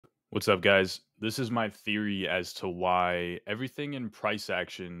What's up, guys? This is my theory as to why everything in price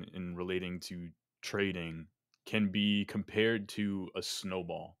action in relating to trading can be compared to a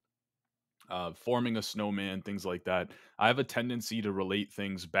snowball, forming a snowman, things like that. I have a tendency to relate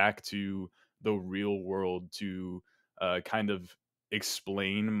things back to the real world to kind of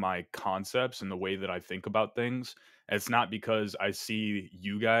explain my concepts and the way that I think about things. It's not because I see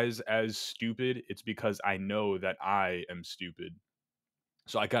you guys as stupid, it's because I know that I am stupid,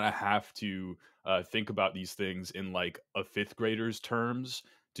 so I kind of have to think about these things in like a fifth grader's terms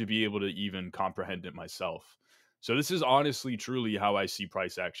to be able to even comprehend it myself. So this is honestly, truly how I see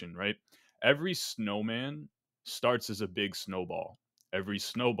price action, right? Every snowman starts as a big snowball. Every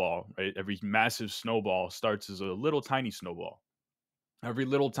snowball, right? Every massive snowball starts as a little tiny snowball. Every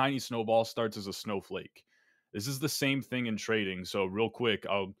little tiny snowball starts as a snowflake. This is the same thing in trading. So real quick,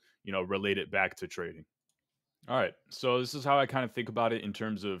 I'll relate it back to trading. All right. So this is how I kind of think about it in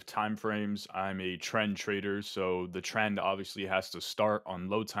terms of time frames. I'm a trend trader, so the trend obviously has to start on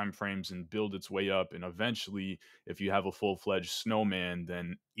low time frames and build its way up, and eventually if you have a full-fledged snowman,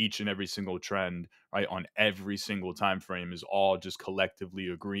 then each and every single trend, right, on every single time frame is all just collectively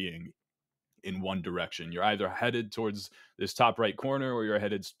agreeing in one direction. You're either headed towards this top right corner or you're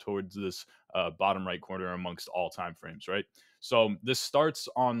headed towards this bottom right corner amongst all time frames, right? So this starts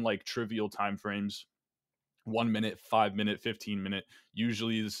on like trivial time frames, 1 minute, 5 minute, 15 minute.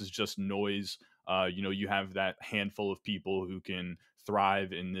 Usually, this is just noise. You have that handful of people who can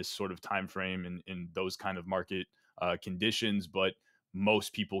thrive in this sort of time frame and in those kind of market conditions, but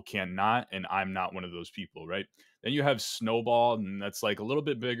most people cannot, and I'm not one of those people, right? Then you have Snowball, and that's like a little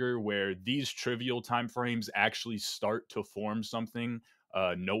bit bigger, where these trivial time frames actually start to form something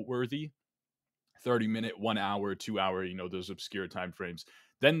noteworthy. 30-minute, 1 hour, 2 hour, those obscure time frames.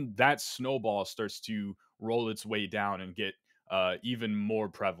 Then that snowball starts to roll its way down and get even more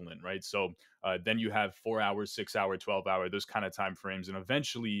prevalent, right? So then you have 4 hours, 6 hour, 12 hour, those kind of time frames. And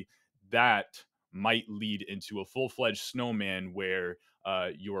eventually that might lead into a full fledged snowman where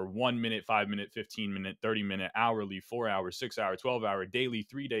your 1 minute, 5 minute, 15 minute, 30 minute, hourly, 4 hour, 6 hour, 12 hour, daily,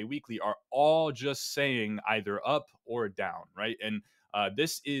 3 day, weekly are all just saying either up or down, right? And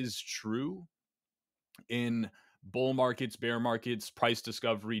this is true in bull markets, bear markets, price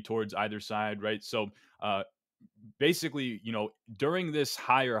discovery towards either side, right? So uh, basically, during this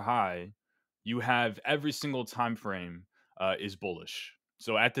higher high, you have every single time frame is bullish.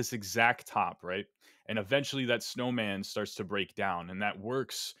 So at this exact top, right? And eventually that snowman starts to break down and that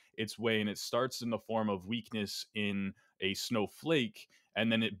works its way and it starts in the form of weakness in a snowflake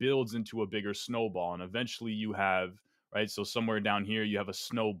and then it builds into a bigger snowball. And eventually you have, right? So somewhere down here, you have a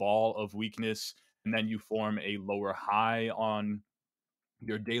snowball of weakness and then you form a lower high on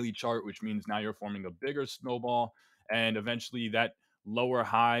your daily chart, which means now you're forming a bigger snowball. And eventually that lower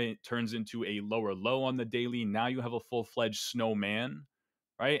high turns into a lower low on the daily. Now you have a full fledged snowman,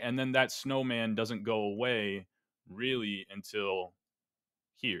 right? And then that snowman doesn't go away really until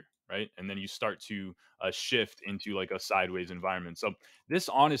here, right? And then you start to shift into like a sideways environment. So this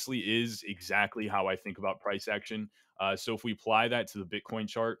honestly is exactly how I think about price action. So if we apply that to the Bitcoin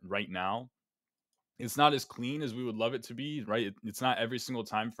chart right now, it's not as clean as we would love it to be, right? It's not every single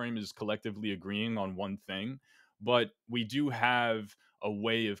time frame is collectively agreeing on one thing, but we do have a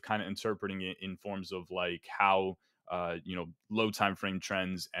way of kind of interpreting it in forms of like how low time frame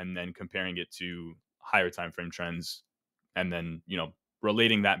trends and then comparing it to higher time frame trends and then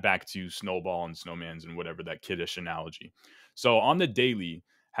relating that back to snowball and snowmans and whatever that kiddish analogy. So on the daily,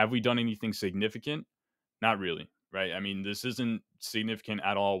 have we done anything significant? Not really, right? I mean, this isn't significant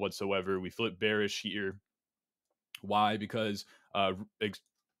at all whatsoever. We flip bearish here. Why? Because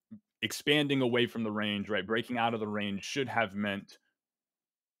expanding away from the range, right? Breaking out of the range should have meant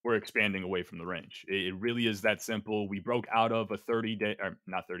we're expanding away from the range. It really is that simple. We broke out of a 30-day, or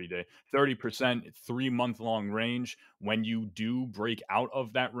not 30-day, 30%, 3 month long range. When you do break out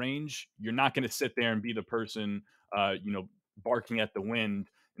of that range, you're not going to sit there and be the person, barking at the wind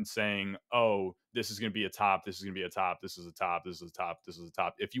and saying, oh, this is going to be a top, this is going to be a top, this is a top, this is a top, this is a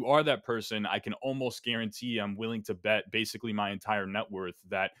top. If you are that person, I can almost guarantee, I'm willing to bet basically my entire net worth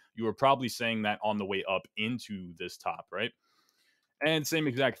that you were probably saying that on the way up into this top, right? And same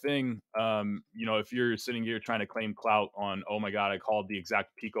exact thing, if you're sitting here trying to claim clout on, oh my God, I called the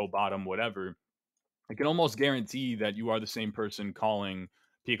exact Pico bottom, whatever, I can almost guarantee that you are the same person calling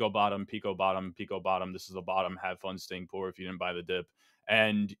Pico bottom, Pico bottom, Pico bottom. This is a bottom. Have fun staying poor if you didn't buy the dip.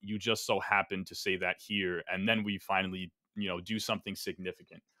 And you just so happen to say that here. And then we finally, do something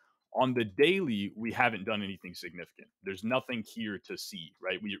significant. On the daily, we haven't done anything significant. There's nothing here to see,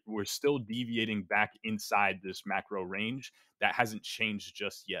 right? We're still deviating back inside this macro range. That hasn't changed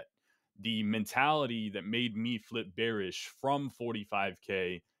just yet. the mentality that made me flip bearish from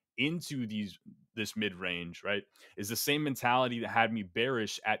 45K into this mid range, right, is the same mentality that had me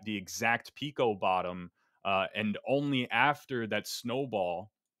bearish at the exact Pico bottom, and only after that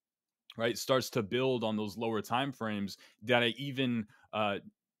snowball, right, starts to build on those lower time frames that I even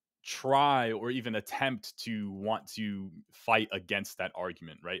try or even attempt to want to fight against that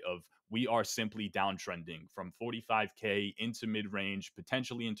argument, right? Of we are simply downtrending from 45K into mid range,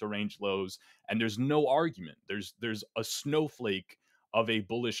 potentially into range lows, and there's no argument. There's a snowflake of a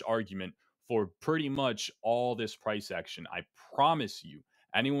bullish argument for pretty much all this price action. I promise you,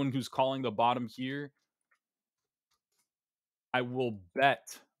 anyone who's calling the bottom here, I will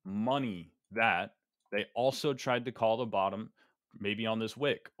bet money that they also tried to call the bottom, maybe on this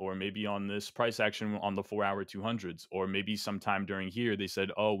wick, or maybe on this price action on the 4 hour 200s, or maybe sometime during here they said,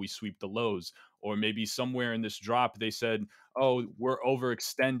 oh, we sweep the lows, or maybe somewhere in this drop they said, oh, we're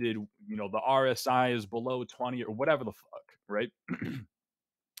overextended, the RSI is below 20 or whatever the fuck, right?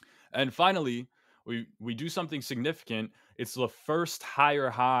 And finally, we do something significant. It's the first higher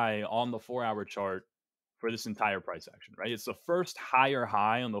high on the 4 hour chart for this entire price action, right? It's the first higher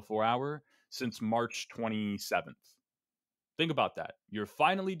high on the 4 hour since March 27th. Think about that. You're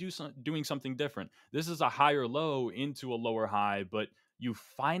finally doing something different. This is a higher low into a lower high, but you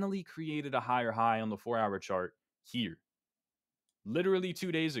finally created a higher high on the 4 hour chart here, literally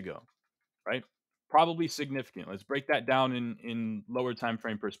 2 days ago, right? Probably significant. Let's break that down in lower time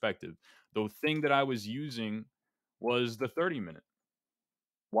frame perspective. The thing that I was using was the 30-minute.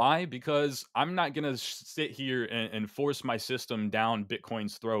 Why? Because I'm not going to sit here and force my system down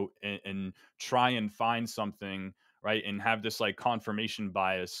Bitcoin's throat and try and find something, right? And have this like confirmation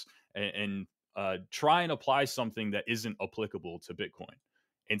bias and try and apply something that isn't applicable to Bitcoin.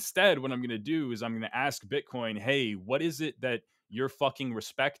 Instead, what I'm going to do is I'm going to ask Bitcoin, hey, what is it that you're fucking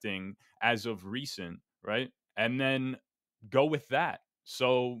respecting as of recent, right? And then go with that.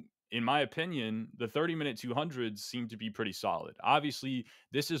 So, in my opinion, the 30-minute 200s seem to be pretty solid. Obviously,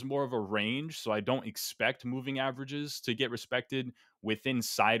 this is more of a range, so I don't expect moving averages to get respected within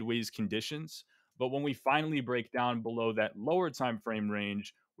sideways conditions. But when we finally break down below that lower time frame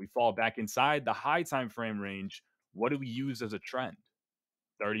range, we fall back inside the high time frame range. What do we use as a trend?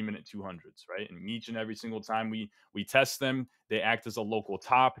 30-minute 200s, right? And each and every single time we test them, they act as a local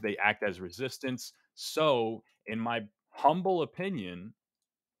top, they act as resistance. So, in my humble opinion,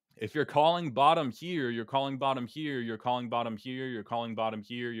 if you're calling bottom here, you're calling bottom here, you're calling bottom here, you're calling bottom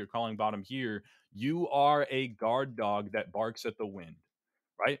here, you're calling bottom here, you are a guard dog that barks at the wind,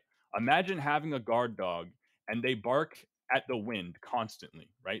 right? Imagine having a guard dog and they bark at the wind constantly,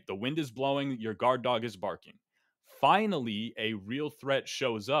 right? The wind is blowing, your guard dog is barking. Finally, a real threat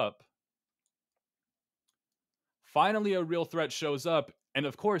shows up. Finally, a real threat shows up. And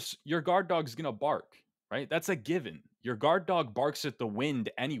of course, your guard dog's going to bark, right? That's a given. Your guard dog barks at the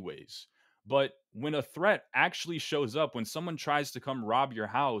wind, anyways. But when a threat actually shows up, when someone tries to come rob your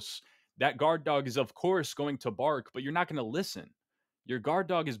house, that guard dog is, of course, going to bark, but you're not going to listen. Your guard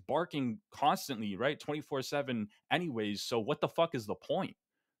dog is barking constantly, right? 24/7, anyways. So, what the fuck is the point?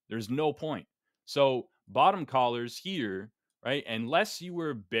 There's no point. So, bottom callers here, right? Unless you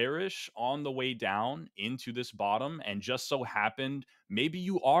were bearish on the way down into this bottom and just so happened, maybe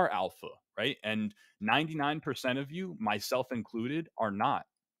you are alpha, right? And 99% of you, myself included, are not.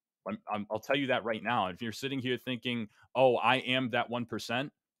 I'll tell you that right now. If you're sitting here thinking, oh, I am that 1%,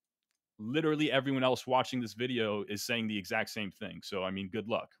 literally everyone else watching this video is saying the exact same thing. So, I mean, good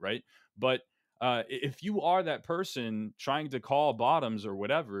luck, right? But if you are that person trying to call bottoms or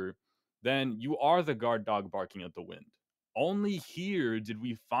whatever, then you are the guard dog barking at the wind. Only here did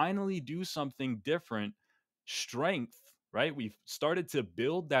we finally do something different. Strength, right? We've started to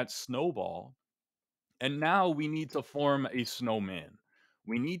build that snowball, and now we need to form a snowman.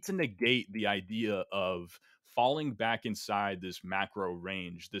 We need to negate the idea of falling back inside this macro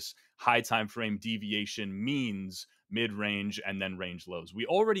range. This high time frame deviation means mid range and then range lows. We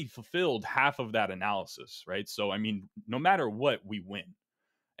already fulfilled half of that analysis, right? So, I mean, no matter what, we win.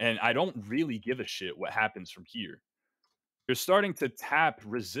 And I don't really give a shit what happens from here. You're starting to tap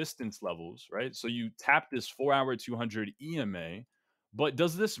resistance levels, right? So you tap this 4 hour 200 EMA, but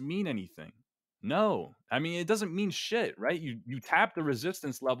does this mean anything? No. I mean, it doesn't mean shit, right? You tap the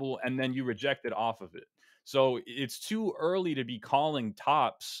resistance level and then you reject it off of it. So it's too early to be calling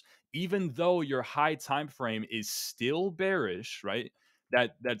tops, even though your high time frame is still bearish, right?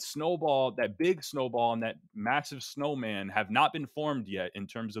 That snowball, that big snowball, and that massive snowman have not been formed yet in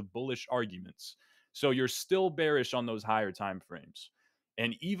terms of bullish arguments. So you're still bearish on those higher time frames.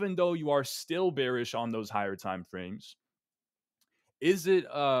 And even though you are still bearish on those higher time frames, Is it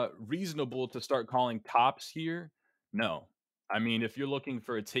reasonable to start calling tops here? No. I mean, if you're looking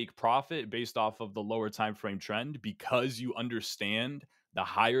for a take profit based off of the lower time frame trend because you understand the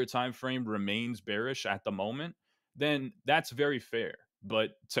higher time frame remains bearish at the moment, then that's very fair.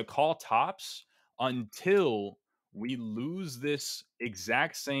 But to call tops until we lose this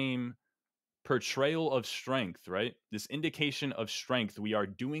exact same portrayal of strength, right? This indication of strength. We are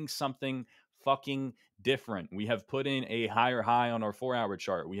doing something fucking different. We have put in a higher high on our 4 hour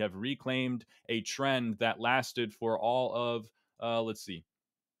chart. We have reclaimed a trend that lasted for all of, let's see,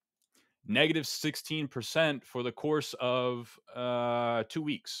 negative 16% for the course of 2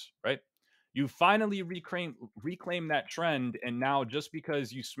 weeks, right? You finally reclaim that trend, and now just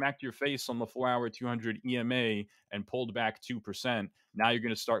because you smacked your face on the 4 hour 200 EMA and pulled back 2%, now you're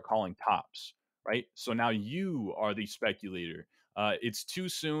going to start calling tops, right? So now you are the speculator. It's too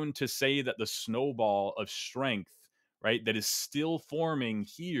soon to say that the snowball of strength, right, that is still forming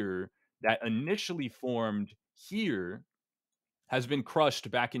here, that initially formed here, has been crushed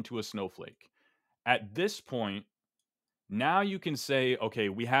back into a snowflake. At this point, now you can say, okay,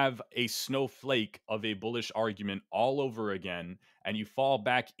 we have a snowflake of a bullish argument all over again, and you fall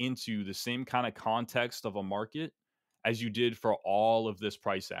back into the same kind of context of a market as you did for all of this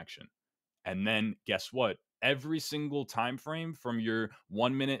price action. And then guess what? Every single time frame from your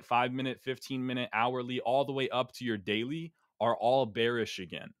 1 minute, 5 minute, 15 minute, hourly, all the way up to your daily are all bearish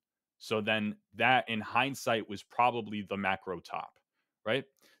again. So then that in hindsight was probably the macro top, right?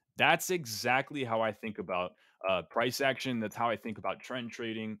 That's exactly how I think about price action. That's how I think about trend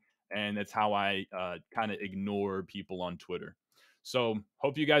trading. And that's how I kind of ignore people on Twitter. So,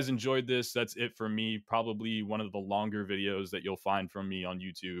 hope you guys enjoyed this. That's it for me. Probably one of the longer videos that you'll find from me on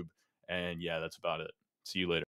YouTube. And yeah, that's about it. See you later.